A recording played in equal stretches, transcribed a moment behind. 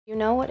You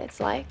know what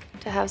it's like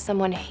to have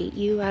someone hate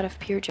you out of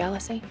pure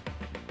jealousy?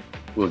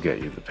 We'll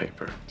get you the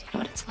paper. Do you know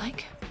what it's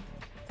like?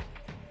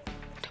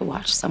 To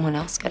watch someone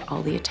else get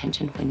all the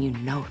attention when you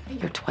know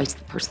that you're twice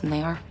the person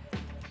they are?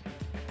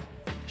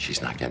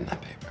 She's not getting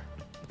that paper.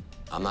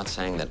 I'm not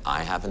saying that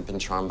I haven't been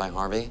charmed by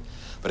Harvey,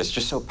 but it's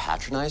just so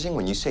patronizing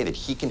when you say that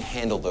he can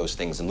handle those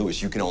things and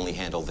Louis, you can only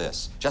handle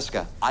this.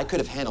 Jessica, I could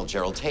have handled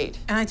Gerald Tate.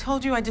 And I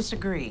told you I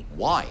disagree.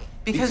 Why?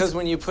 Because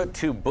when you put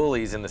two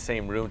bullies in the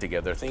same room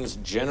together, things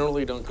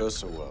generally don't go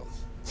so well.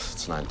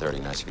 It's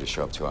 9:30. Nice of you to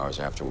show up 2 hours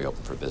after we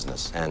open for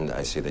business. And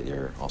I see that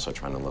you're also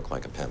trying to look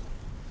like a pimp.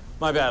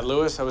 My bad,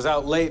 Louis. I was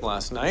out late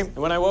last night. And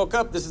when I woke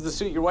up, this is the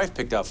suit your wife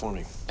picked out for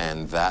me.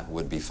 And that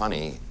would be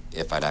funny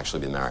if I'd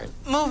actually been married.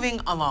 Moving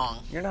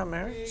along. You're not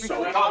married?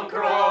 So we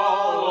conquer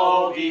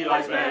all, O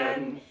Eli's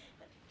men.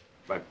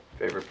 My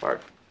favorite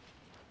part.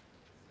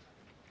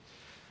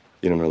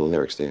 You don't know the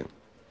lyrics, do you?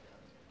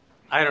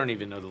 I don't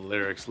even know the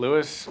lyrics,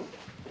 Louis.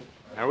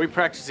 Are we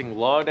practicing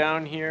law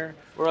down here?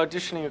 We're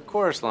auditioning a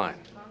chorus line.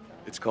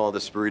 It's called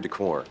Esprit de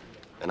Corps,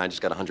 and I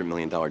just got a $100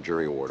 million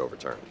jury award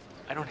overturned.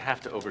 I don't have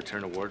to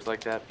overturn awards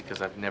like that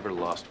because I've never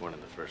lost one in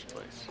the first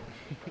place.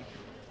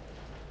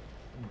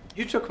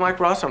 You took Mike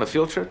Ross on a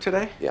field trip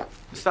today? Yeah.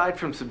 Aside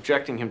from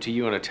subjecting him to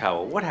you in a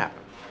towel, what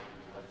happened?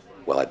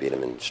 Well, I beat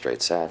him in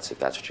straight sets, if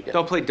that's what you get.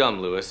 Don't play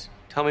dumb, Louis.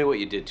 Tell me what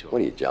you did to him.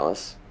 What, are you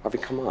jealous? Harvey,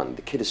 come on.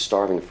 The kid is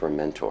starving for a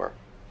mentor.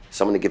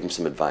 Someone to give him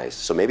some advice.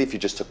 So maybe if you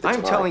just took the time...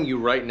 I'm telling you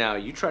right now,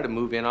 you try to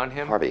move in on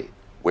him... Harvey,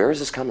 where is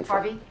this coming from?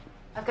 Harvey,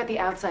 I've got the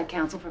outside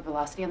counsel for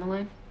Velocity on the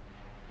line.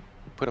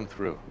 Put him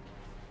through.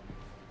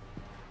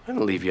 I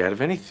didn't leave you out of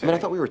anything. I mean, I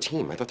thought we were a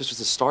team. I thought this was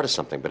the start of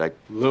something, but I...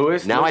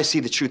 Louis? Now I see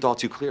the truth all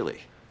too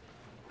clearly.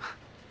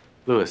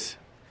 Louis,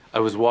 I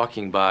was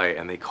walking by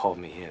and they called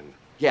me in.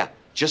 Yeah,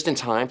 just in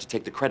time to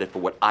take the credit for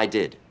what I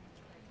did.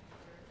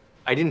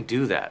 I didn't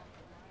do that.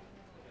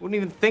 Wouldn't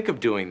even think of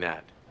doing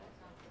that.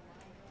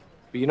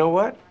 But you know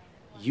what?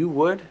 You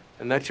would,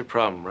 and that's your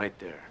problem right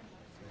there.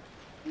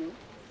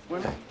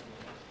 When? Aren't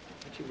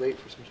you late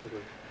for some sort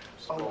of...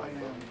 Oh, I am.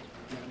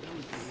 Yeah,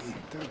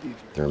 that would be...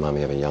 They remind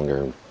me of a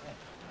younger,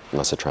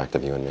 less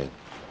attractive you and me.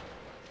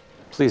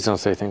 Please don't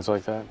say things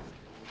like that.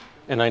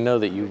 And I know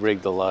that you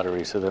rigged the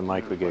lottery so that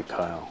Mike would get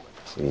Kyle.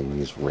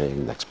 Please,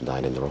 rigged,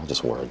 expedited, they're all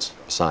just words.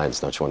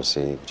 Besides, don't you want to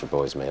see what your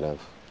boy's made of?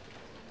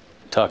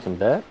 Talking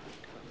bet?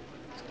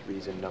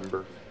 Three's a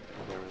number.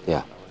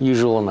 Yeah.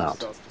 Usual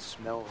amount.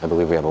 I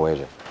believe we have a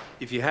wager.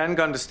 If you hadn't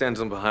gone to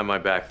Stenzel behind my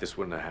back, this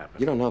wouldn't have happened.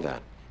 You don't know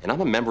that. And I'm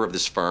a member of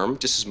this firm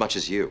just as much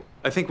as you.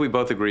 I think we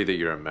both agree that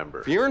you're a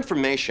member. For your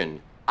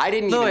information, I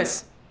didn't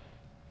Louis.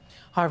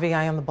 Harvey,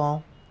 eye on the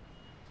ball.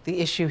 The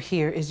issue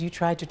here is you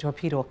tried to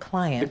torpedo a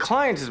client. The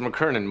client is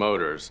McKernan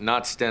Motors,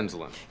 not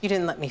Stenzlin. You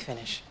didn't let me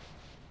finish.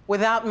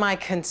 Without my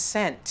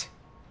consent.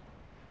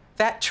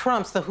 That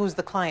trumps the who's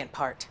the client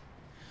part.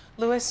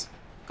 Louis,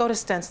 go to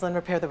Stenzel and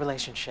repair the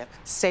relationship.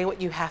 Say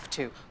what you have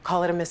to.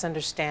 Call it a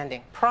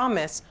misunderstanding.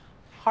 Promise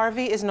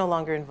Harvey is no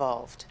longer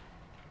involved.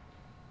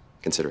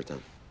 Consider it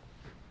done.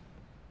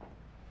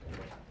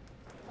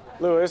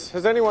 Louis,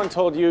 has anyone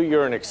told you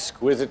you're an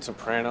exquisite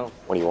soprano?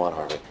 What do you want,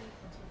 Harvey?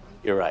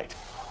 You're right.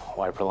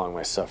 Why prolong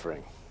my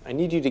suffering? I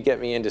need you to get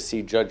me in to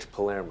see Judge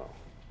Palermo.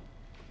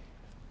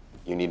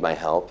 You need my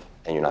help,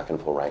 and you're not going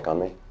to pull rank on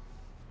me?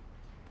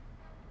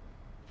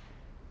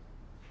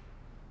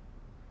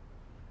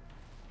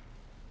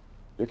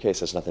 Your case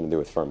has nothing to do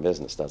with firm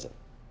business, does it?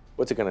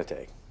 What's it gonna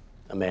take?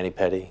 A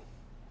mani-pedi?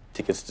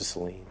 Tickets to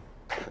Celine?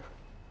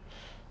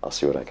 I'll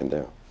see what I can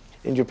do.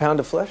 And your pound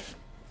of flesh?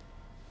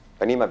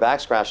 If I need my back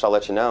scratched, I'll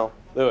let you know.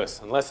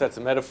 Louis, unless that's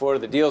a metaphor,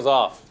 the deal's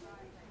off.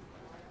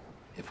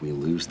 If we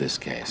lose this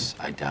case,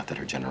 I doubt that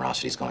her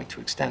generosity is going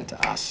to extend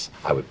to us.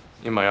 I would...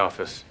 In my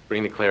office.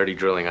 Bring the Clarity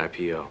Drilling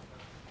IPO.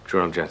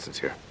 Jerome Jensen's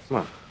here.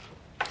 Come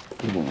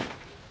on.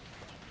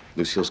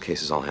 Lucille's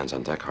case is all hands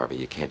on deck, Harvey.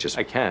 You can't just...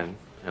 I can,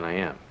 and I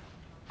am.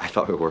 I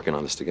thought we were working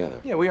on this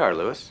together. Yeah, we are,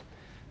 Louis.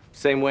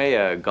 Same way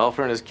a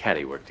golfer and his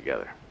caddy work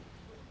together.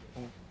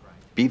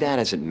 Be that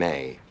as it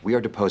may, we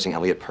are deposing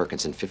Elliot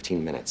Perkins in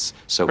 15 minutes,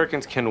 so...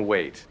 Perkins can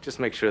wait. Just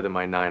make sure that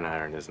my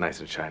 9-iron is nice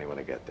and shiny when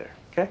I get there.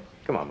 Okay?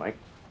 Come on, Mike.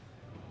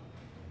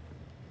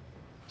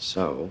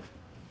 So,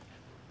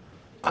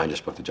 I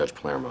just spoke to Judge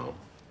Palermo,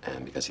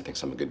 and because he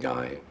thinks I'm a good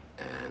guy,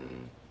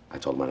 and I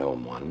told him I owe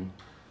him one,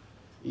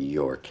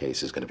 your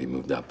case is going to be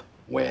moved up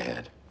way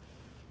ahead.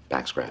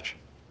 Back scratch.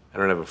 I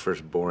don't have a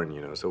firstborn,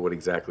 you know, so what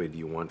exactly do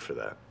you want for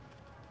that?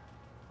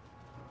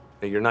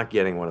 Now, you're not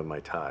getting one of my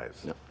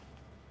ties. No.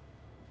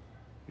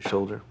 Your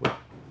shoulder? What?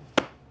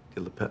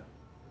 Your lapel?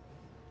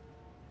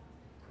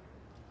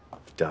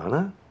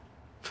 Donna?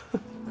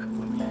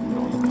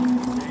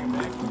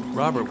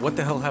 Robert, what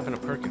the hell happened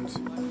to Perkins?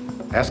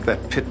 Ask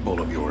that pit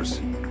bull of yours.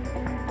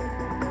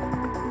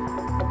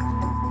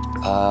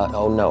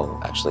 Oh, no.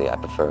 Actually, I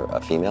prefer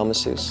a female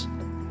masseuse.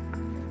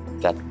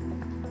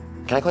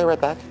 Can I call you right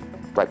back?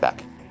 Right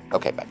back.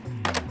 Okay, back.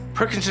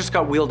 Perkins just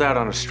got wheeled out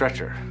on a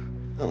stretcher.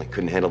 Well, he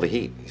couldn't handle the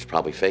heat. He's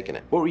probably faking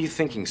it. What were you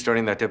thinking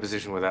starting that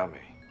deposition without me?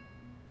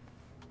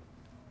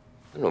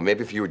 I don't know,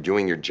 maybe if you were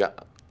doing your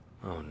job.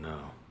 Oh, no.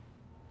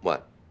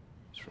 What?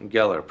 It's from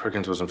Geller.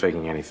 Perkins wasn't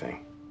faking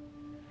anything.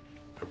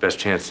 Our best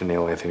chance to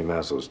nail Anthony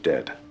Maslow's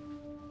dead.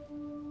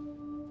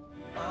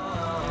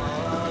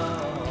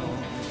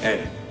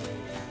 Hey,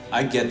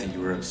 I get that you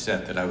were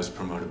upset that I was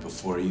promoted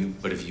before you,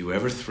 but if you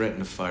ever threaten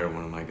to fire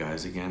one of my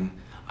guys again,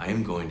 I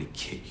am going to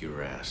kick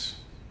your ass.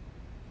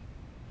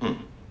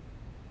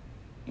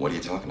 What are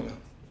you talking about?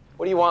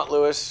 What do you want,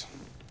 Lewis?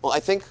 Well, I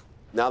think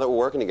now that we're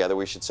working together,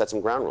 we should set some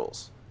ground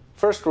rules.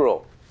 First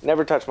rule,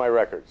 never touch my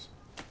records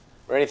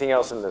or anything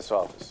else in this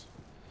office.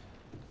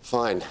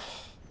 Fine.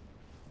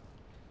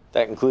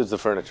 That includes the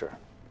furniture.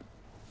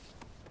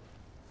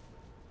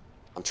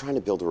 I'm trying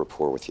to build a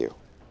rapport with you.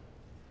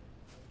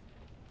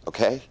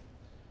 Okay?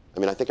 I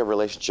mean, I think a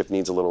relationship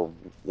needs a little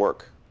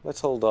work. Let's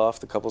hold off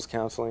the couples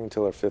counseling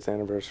until our 5th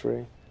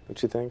anniversary,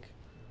 don't you think?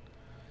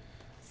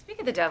 Speak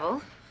of the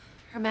devil,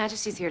 Her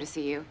Majesty's here to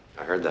see you.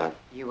 I heard that.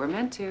 You were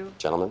meant to.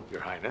 Gentlemen?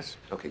 Your Highness.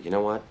 Okay, you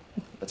know what?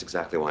 That's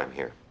exactly why I'm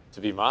here.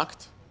 To be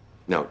mocked?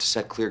 No, to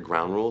set clear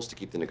ground rules to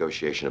keep the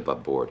negotiation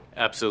above board.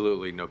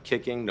 Absolutely. No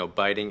kicking, no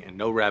biting, and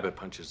no rabbit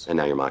punches. And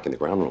now you're mocking the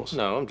ground rules.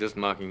 No, I'm just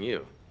mocking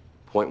you.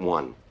 Point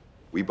 1.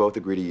 We both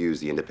agree to use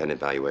the independent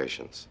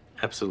valuations.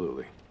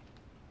 Absolutely.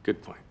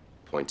 Good point.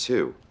 Point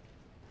 2.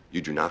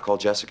 You do not call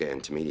Jessica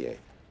in to mediate.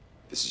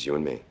 This is you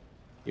and me.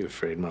 You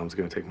afraid Mom's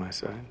gonna take my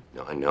side?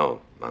 No, I know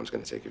Mom's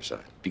gonna take your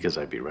side. Because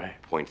I'd be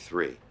right. Point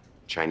 3.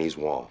 Chinese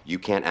wall. You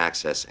can't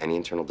access any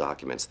internal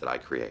documents that I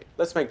create.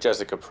 Let's make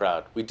Jessica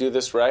proud. We do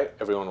this right,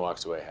 everyone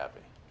walks away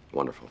happy.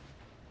 Wonderful.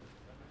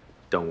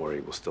 Don't worry,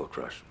 we'll still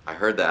crush. I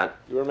heard that.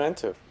 You were meant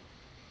to.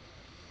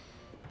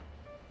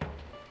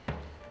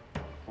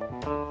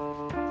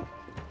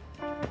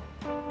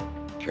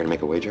 Care to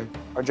make a wager?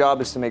 Our job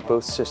is to make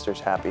both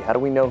sisters happy. How do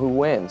we know who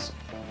wins?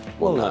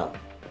 Well, no.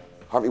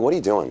 Harvey, what are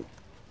you doing?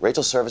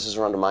 Rachel's services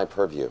are under my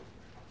purview.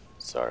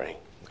 Sorry,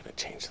 I'm gonna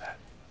change that.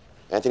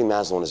 Anthony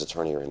Maslow and his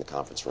attorney are in the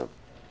conference room.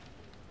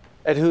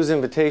 At whose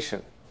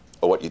invitation?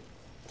 Oh, what, you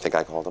think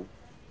I called him?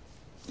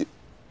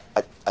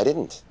 I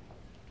didn't.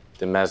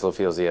 Then Maslow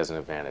feels he has an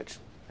advantage,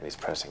 and he's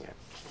pressing it.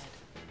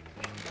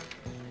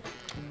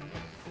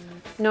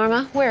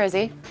 Norma, where is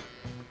he?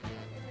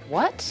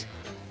 What?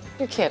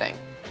 You're kidding.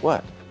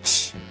 What?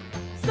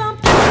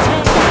 Something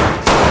changed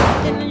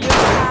in your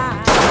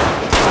eyes.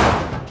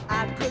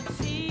 I could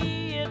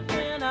see it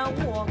when I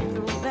walked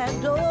through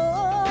that door.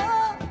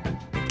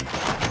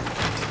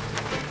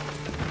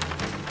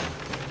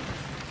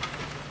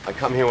 I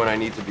come here when I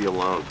need to be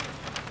alone.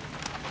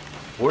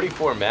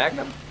 44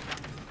 Magnum?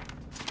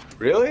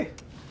 Really?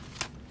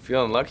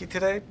 Feeling lucky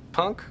today,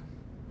 punk?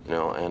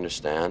 No, I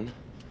understand.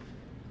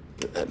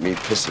 That me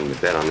pissing the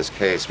bed on this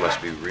case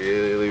must be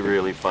really,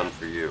 really fun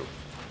for you.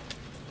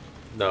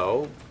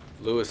 No,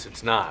 Lewis,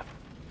 it's not.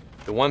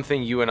 The one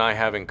thing you and I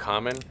have in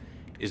common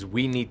is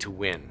we need to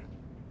win.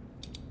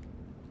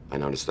 I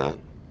noticed that.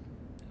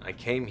 I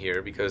came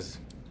here because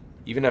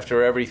even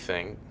after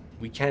everything,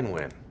 we can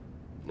win.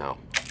 No.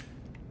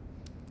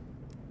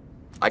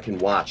 I can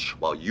watch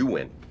while you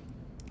win.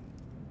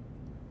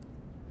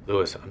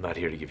 Lewis, I'm not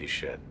here to give you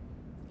shit.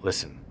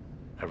 Listen,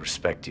 I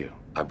respect you.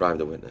 I bribed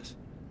the witness.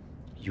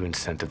 You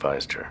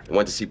incentivized her. I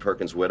went to see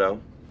Perkins' widow.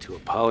 To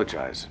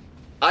apologize.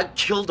 I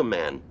killed a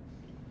man.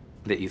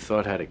 That you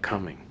thought had it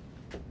coming.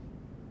 I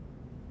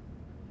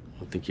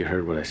don't think you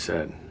heard what I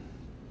said.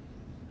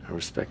 I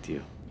respect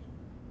you.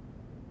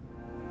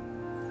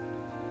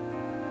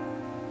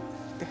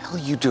 What the hell are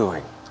you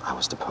doing? I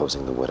was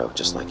deposing the widow,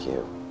 just like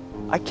you.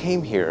 I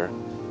came here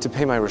to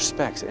pay my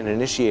respects and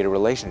initiate a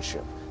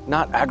relationship,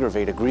 not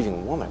aggravate a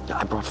grieving woman.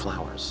 I brought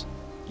flowers.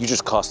 You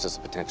just cost us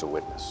a potential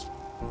witness.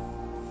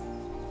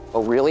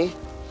 Oh, really?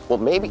 Well,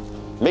 maybe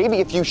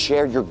if you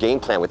shared your game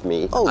plan with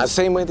me... Oh, the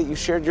same way that you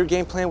shared your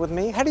game plan with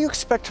me? How do you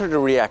expect her to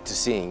react to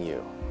seeing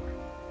you?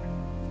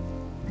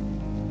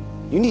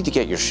 You need to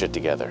get your shit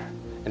together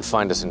and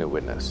find us a new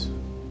witness.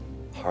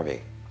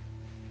 Harvey,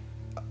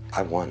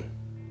 I won.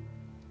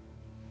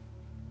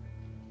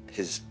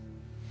 His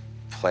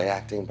play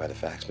acting by the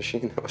fax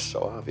machine, that was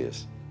so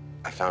obvious.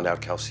 I found out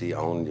Kelsey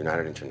owned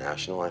United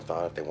International. I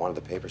thought if they wanted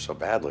the paper so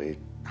badly,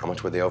 how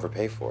much would they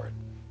overpay for it?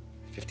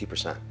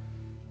 50%.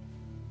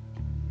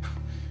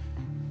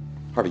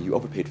 Harvey, you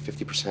overpaid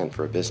 50%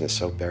 for a business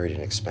so buried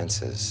in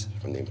expenses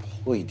from the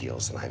employee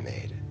deals that I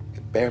made. It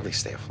could barely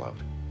stay afloat.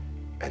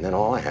 And then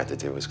all I had to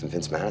do was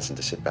convince Madison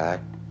to sit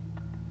back,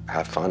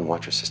 have fun,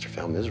 watch her sister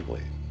fail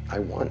miserably. I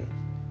won.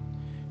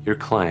 Your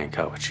client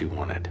got what she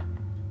wanted.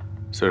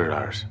 So did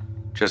ours.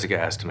 Jessica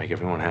asked to make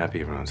everyone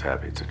happy. Everyone's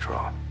happy. It's a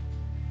draw.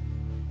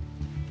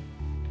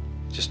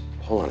 Just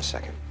hold on a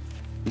second.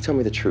 You tell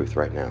me the truth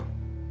right now.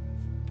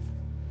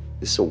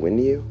 Is this a win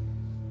to you?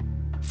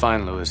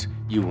 Fine, Lewis.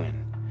 You win.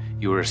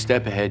 You were a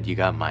step ahead. You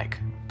got Mike.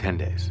 10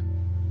 days.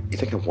 You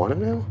think I want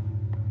him now?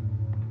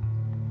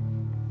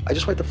 I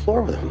just wiped the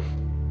floor with him.